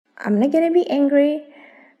I'm not gonna be angry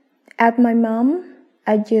at my mom.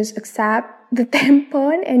 I just accept the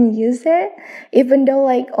tampon and use it, even though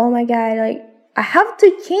like, oh my god, like I have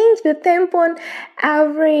to change the tampon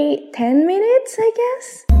every 10 minutes, I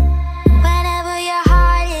guess. Whenever your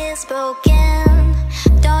heart is broken,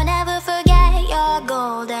 don't ever forget you're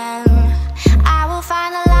golden. I will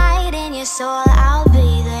find the light in your soul, I'll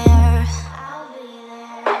be there.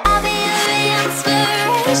 I'll be your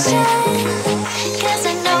inspiration, 'cause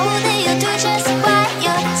I know that you'll do just what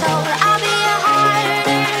you're told. I'll be your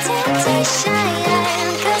heart-earned temptation,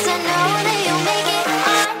 'cause I know that you'll make it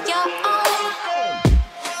on your own.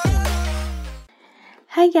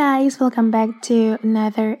 Hi guys, welcome back to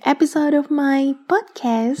another episode of my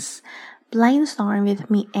podcast, Blind Storm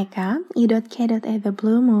with me, Eka, E.K.A the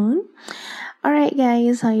Blue Moon. Alright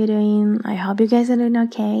guys, how you doing? I hope you guys are doing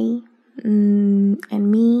okay.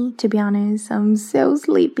 And me, to be honest, I'm so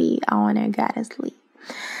sleepy. I wanna go to sleep.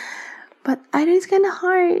 But I know it's kinda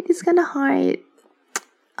hard.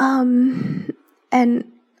 And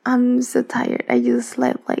I'm so tired. I just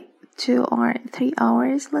slept like 2 or 3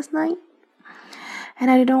 hours last night.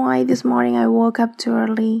 And I don't know why this morning I woke up too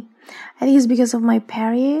early. I think it's because of my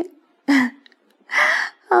period.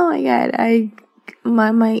 Oh my god,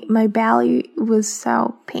 my belly was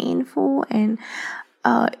so painful, and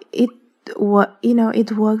it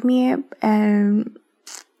woke me up, and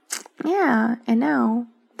yeah, and now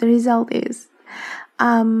the result is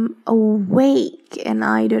I'm awake and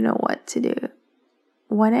I don't know what to do.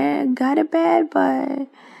 Wanna go to bed, but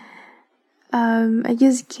I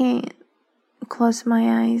just can't close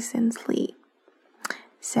my eyes and sleep.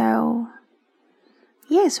 So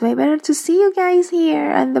yes, way better to see you guys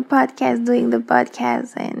here on the podcast, doing the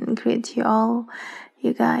podcast, and greet you all,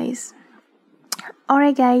 you guys.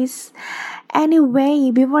 Alright guys,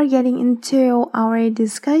 anyway, before getting into our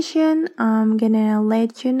discussion, I'm gonna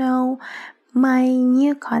let you know my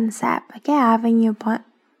new concept. Okay, I have a new podcast.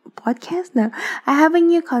 No, I have a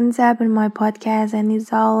new concept in my podcast, and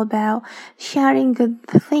it's all about sharing good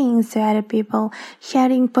things to other people,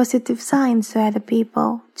 sharing positive signs to other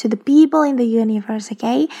people, to the people in the universe.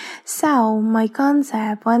 Okay, so my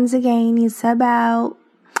concept once again is about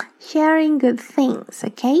sharing good things.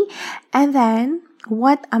 Okay, and then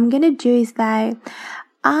what I'm gonna do is that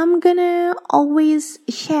I'm gonna always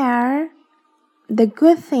share the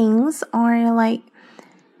good things, or like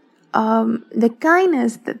the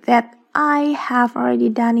kindness that I have already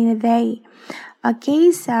done in a day.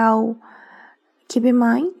 Okay, so keep in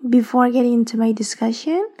mind, before getting into my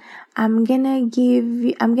discussion, I'm gonna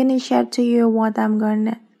share to you what I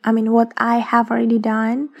have already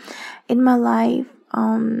done in my life.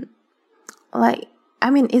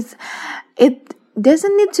 It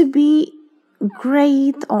doesn't need to be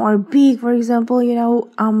great or big. For example,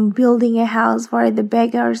 I'm building a house for the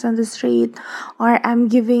beggars on the street, or I'm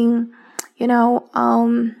giving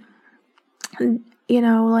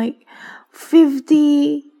like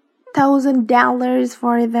 $50,000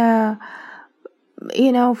 for the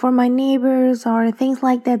for my neighbors or things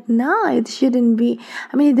like that. No, it shouldn't be.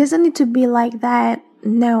 It doesn't need to be like that.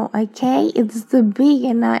 No, okay, it's too big,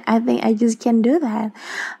 and I think I just can't do that.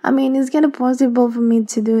 It's kind of possible for me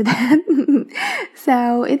to do that.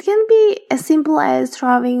 So it can be as simple as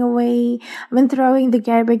throwing the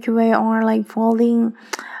garbage away, or like folding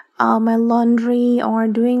my laundry, or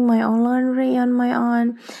doing my own laundry on my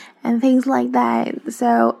own, and things like that.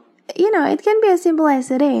 So it can be as simple as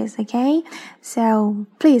it is. Okay, so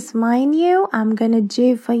please mind you, I'm gonna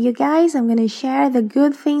do for you guys. I'm gonna share the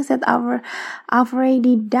good things that I've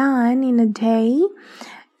already done in a day.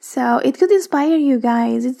 So it could inspire you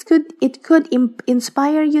guys. It could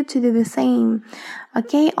inspire you to do the same.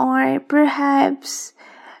 Okay, or perhaps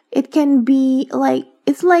it can be like,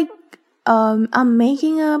 it's like I'm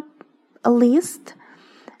making up a list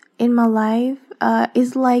in my life.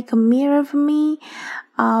 It's like a mirror for me.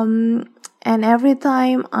 And every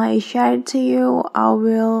time I share it to you, I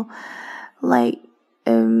will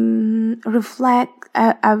reflect.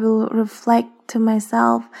 I will reflect to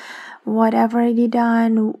myself what I've already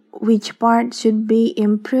done, which part should be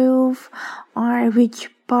improved, or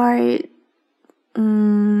which part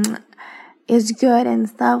is good, and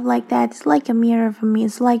stuff like that. It's like a mirror for me.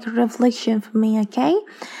 It's like a reflection for me. Okay,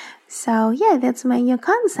 so yeah, that's my new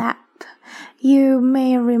concept. You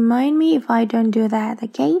may remind me if I don't do that.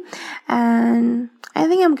 Okay, and I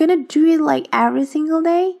think I'm gonna do it like every single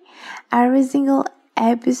day, every single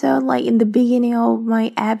episode. Like in the beginning of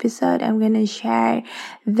my episode, I'm gonna share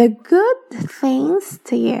the good things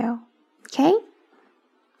to you. Okay,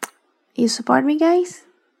 you support me, guys?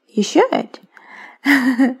 You should.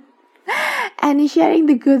 And sharing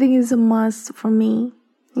the good thing is a must for me.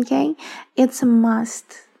 Okay? It's a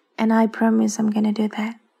must. And I promise I'm gonna do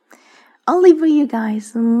that. Only for you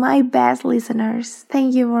guys, my best listeners.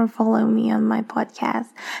 Thank you for following me on my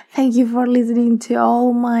podcast. Thank you for listening to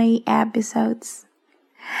all my episodes.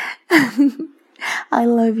 I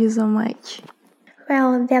love you so much.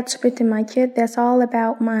 Well, that's pretty much it. That's all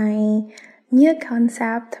about my new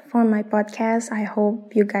concept for my podcast. I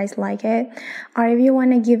hope you guys like it. Or if you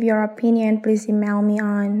want to give your opinion, please email me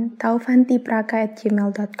on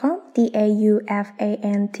taufantipraka@gmail.com,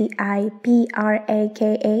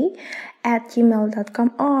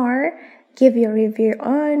 taufantipraka@gmail.com, or give your review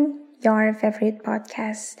on your favorite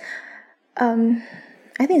podcast. I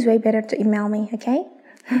think it's way better to email me, okay?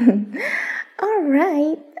 All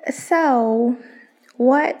right. So,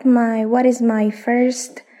 what is my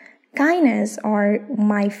first kindness or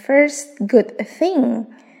my first good thing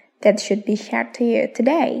that should be shared to you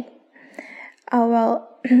today? Well,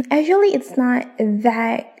 actually it's not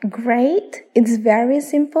that great. It's very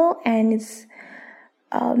simple, and it's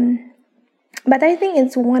but I think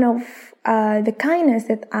it's one of the kindness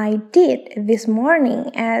that I did this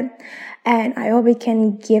morning, and I hope it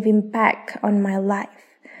can give impact on my life.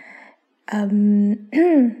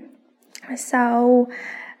 So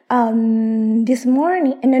this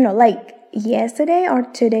morning, like yesterday or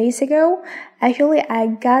 2 days ago, actually I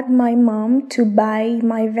got my mom to buy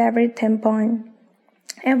my favorite tampon.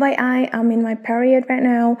 FYI, I'm in my period right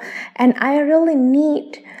now, and I really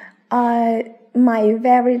need my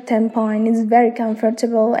favorite tampon. It's very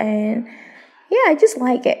comfortable, and yeah, I just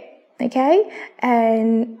like it. Okay,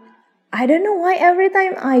 and I don't know why every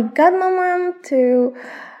time I got my mom to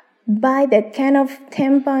buy that kind of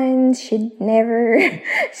tampon, she never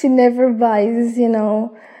buys,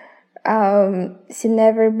 she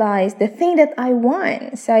never buys the thing that I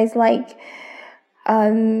want. So it's like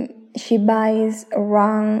she buys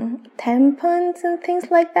wrong tampons and things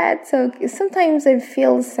like that. So sometimes I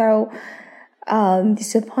feel so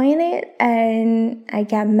disappointed, and I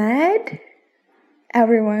get mad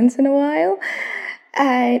every once in a while.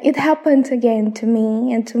 And it happened again to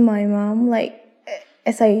me and to my mom, like,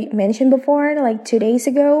 as I mentioned before, like 2 days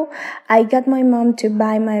ago, I got my mom to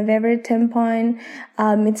buy my favorite tampon.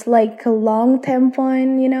 It's like a long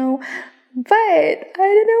tampon, but I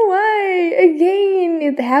don't know why. Again,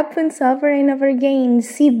 it happens over and over again.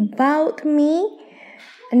 She bought me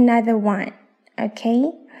another one,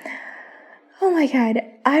 okay? Oh my God,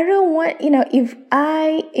 I don't want, if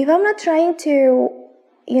I'm not trying to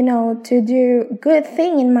to do good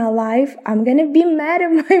thing in my life, I'm gonna be mad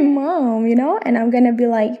at my mom, and I'm gonna be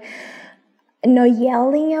like,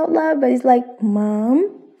 yelling out loud, but it's like, Mom,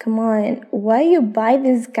 come on, why you buy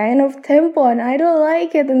this kind of tampon? I don't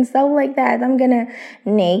like it and stuff like that. I'm gonna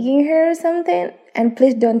nagging her or something, and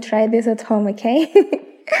please don't try this at home, okay?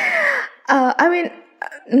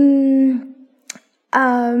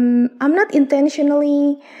 I'm not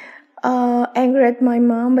intentionally angry at my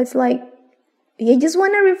mom, but it's like, you just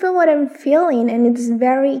want to reveal what I'm feeling, and it's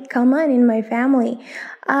very common in my family.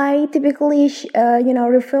 I typically,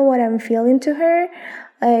 reveal what I'm feeling to her.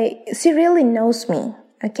 She really knows me,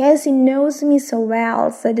 okay? She knows me so well,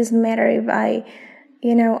 so it doesn't matter if I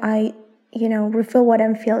reveal what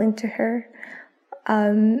I'm feeling to her.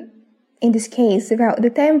 In this case, about the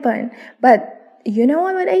tampon. But you know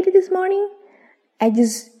what I did this morning? I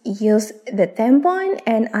just used the tampon,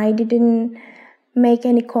 and I didn't make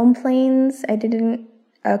any complaints. I didn't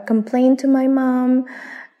complain to my mom.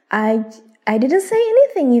 I didn't say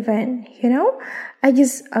anything even, I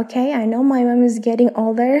just, okay, I know my mom is getting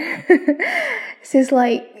older. She's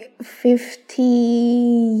like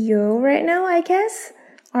 50 right now, I guess,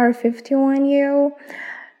 or 51.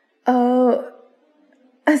 So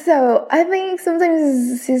I think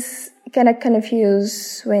sometimes she's kind of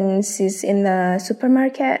confused when she's in the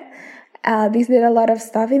supermarket, because there are a lot of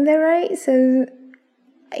stuff in there, right? So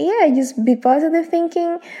yeah, just be positive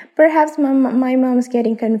thinking. Perhaps my mom's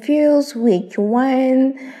getting confused which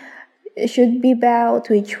one should be bought,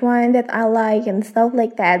 which one that I like, and stuff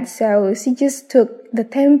like that. So she just took the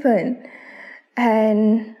tampon,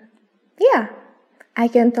 and yeah, I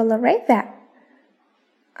can tolerate that.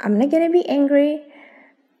 I'm not gonna be angry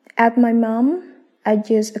at my mom. I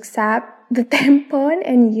just accept the tampon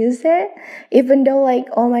and use it, even though, like,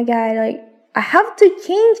 oh my God, like, I have to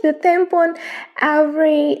change the tampon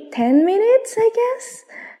every 10 minutes, I guess.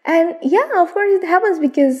 And yeah, of course it happens,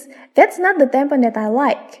 because that's not the tampon that I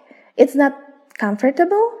like. It's not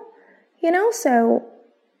comfortable, so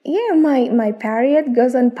yeah, my period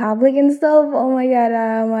goes on public and stuff. Oh my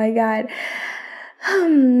God.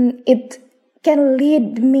 It can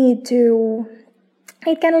lead me to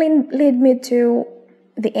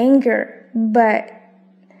the anger, but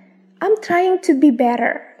I'm trying to be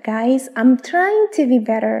better, guys. I'm trying to be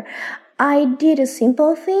better. I did a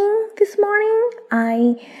simple thing this morning.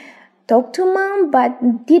 I talked to mom,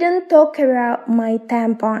 but didn't talk about my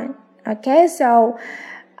tampon. Okay, so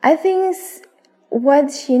I think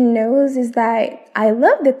what she knows is that I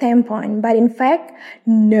love the tampon, but in fact,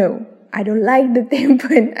 no, I don't like the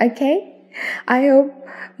tampon. Okay, I hope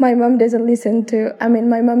my mom doesn't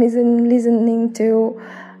my mom isn't listening to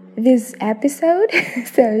this episode,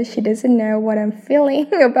 so she doesn't know what I'm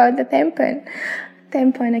feeling about the tampon.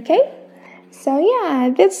 Okay. So yeah,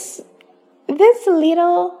 that's a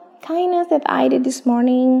little kindness that I did this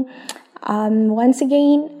morning. Once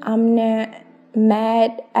again, I'm not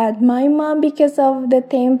mad at my mom because of the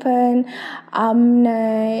tampon. I'm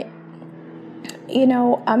not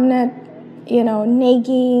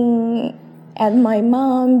nagging at my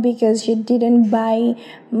mom because she didn't buy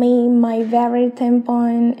me my favorite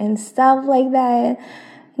tampon and stuff like that.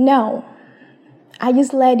 No, I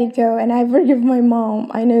just let it go and I forgive my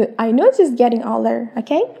mom. I know she's getting older,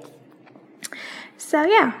 okay? So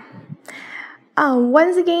yeah.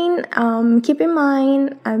 Once again, keep in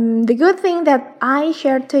mind, the good thing that I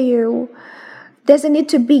shared to you doesn't need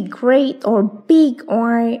to be great or big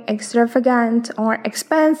or extravagant or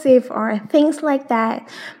expensive or things like that.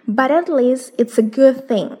 But at least it's a good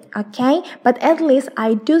thing, okay? But at least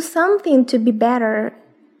I do something to be better,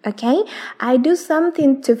 okay? I do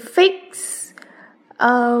something to fix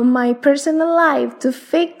my personal life, to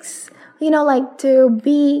fix, to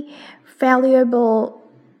be valuable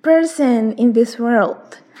person in this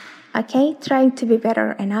world, okay? Trying to be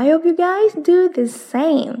better, and I hope you guys do the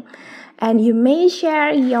same. And you may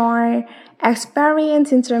share your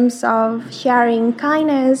experience in terms of sharing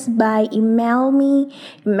kindness by emailing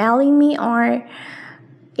me, or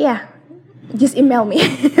just email me.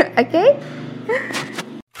 Okay?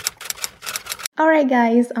 Alright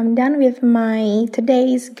guys, I'm done with my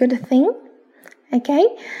today's good thing. Okay?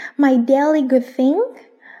 My daily good thing.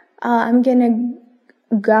 I'm gonna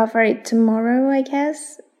go for it tomorrow, I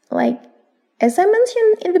guess. Like, as I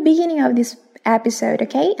mentioned in the beginning of this episode,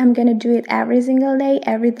 okay? I'm gonna do it every single day.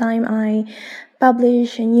 Every time I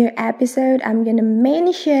publish a new episode, I'm gonna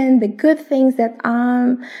mention the good things that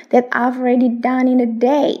I've already done in a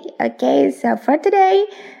day, okay? So for today,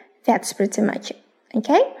 that's pretty much it,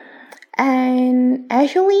 okay? And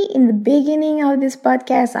actually, in the beginning of this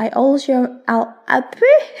podcast,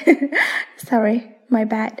 sorry, my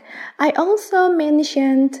bad. I also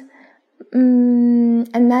mentioned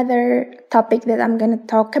another topic that I'm gonna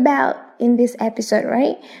talk about in this episode,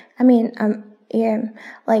 right? I'm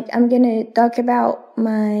gonna talk about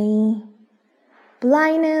my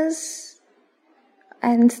blindness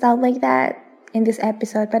and stuff like that in this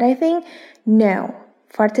episode. But I think no.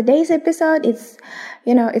 For today's episode, it's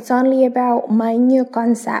only about my new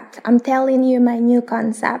concept. I'm telling you my new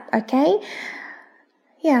concept, okay?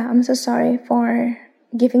 Yeah, I'm so sorry for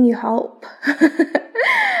giving you hope.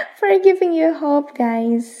 For giving you hope,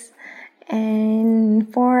 guys. And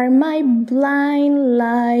for my blind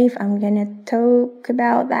life, I'm gonna talk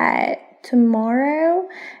about that tomorrow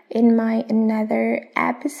in my another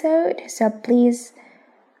episode. So please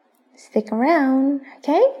stick around,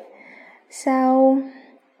 okay? So,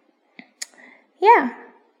 yeah,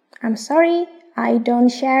 I'm sorry I don't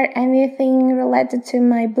share anything related to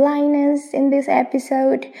my blindness in this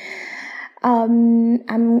episode. I'm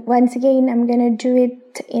gonna do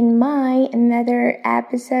it in my another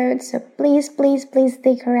episode. So please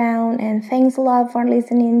stick around, and thanks a lot for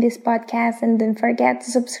listening this podcast, and don't forget to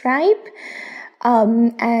subscribe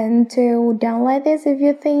and to download this if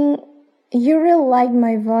you think you really like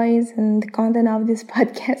my voice and the content of this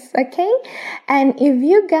podcast, okay? And if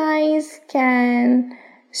you guys can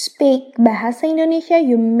speak Bahasa Indonesia,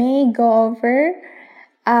 you may go over.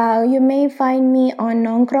 You may find me on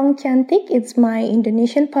Nongkrong Cantik. It's my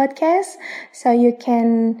Indonesian podcast, so you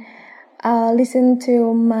can listen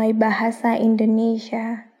to my Bahasa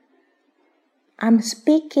Indonesia. I'm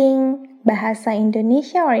speaking Bahasa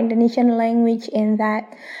Indonesia or Indonesian language in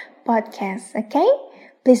that podcast, okay?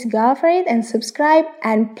 Please go for it and subscribe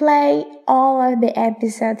and play all of the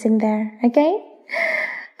episodes in there, okay?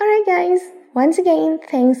 Alright guys, once again,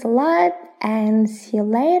 thanks a lot and see you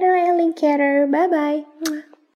later, alligator. Bye bye.